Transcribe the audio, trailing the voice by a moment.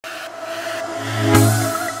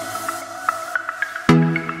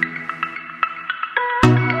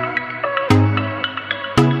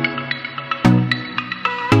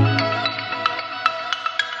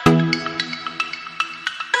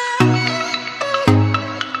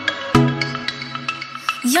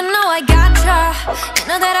You know I gotcha, you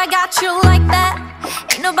know that I got you like that.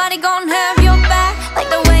 Ain't nobody gonna have your back like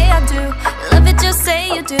the way I do. Love it, just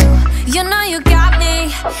say you do. You know you got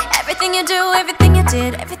me. Everything you do, everything you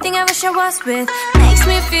did, everything I wish I was with makes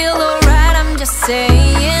me feel alright, I'm just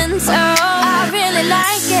saying so. I really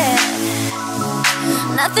like it.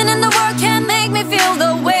 Nothing in the world can make me feel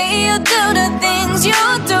the way you do the things you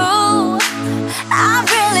do. I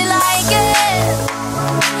really like it.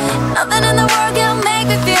 Nothing in the world can make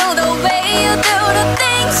me feel the way you do the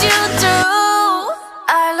things you do.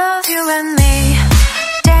 I love you and me,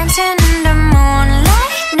 dancing in the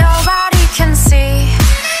moonlight, nobody can see.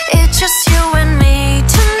 It's just you and me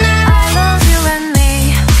tonight. I love you and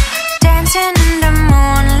me, dancing in the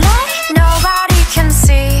moonlight, nobody can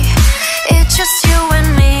see. It's just you and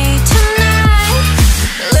me tonight.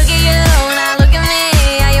 Look at you, now look at me.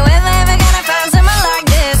 Are you ever gonna find someone like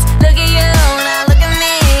this? Look at you, now look at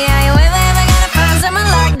me. Are you ever gonna find someone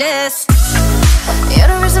like this? You're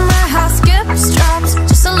the reason my heart skips, drops.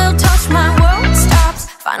 Just a little touch, my world stops.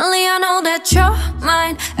 Finally I know that you're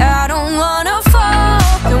mine. I don't wanna fall,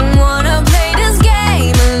 don't wanna play this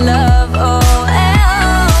game of love. Oh,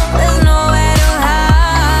 there's nowhere to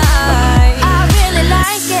hide. I really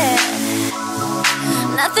like it.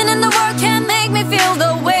 Nothing in the world can make me feel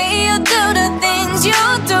the way you do the things you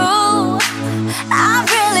do. I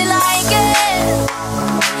really like it.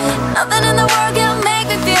 Nothing in the world can make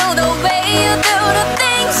me feel the way you do the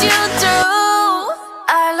things you do.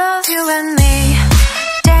 I love you and me,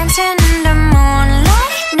 dancing in the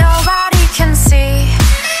moonlight, nobody can see.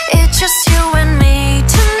 It's just you and me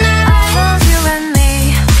tonight. I love you and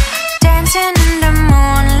me, dancing in the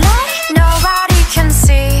moonlight, nobody can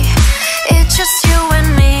see. It's just you and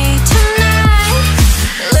me tonight.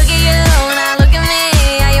 Look at you, now look at me.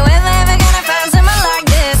 Are you ever gonna find someone like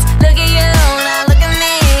this? Look at you, now look at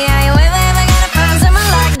me. Are you ever gonna find someone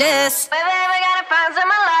like this? Ever gonna find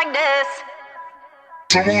someone like this?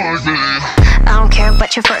 I don't care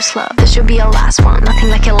about your first love, this should be your last one. Nothing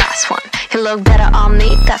like your last one. You look better on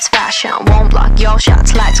me, that's fashion. Won't block your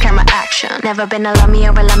shots, lights, camera, action. Never been a love me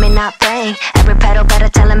or a love me not thing. Every petal better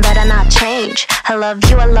tell him better not change. I love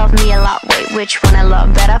you, I love me a lot. Wait, which one I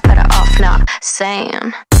love better? Better off not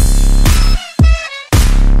saying.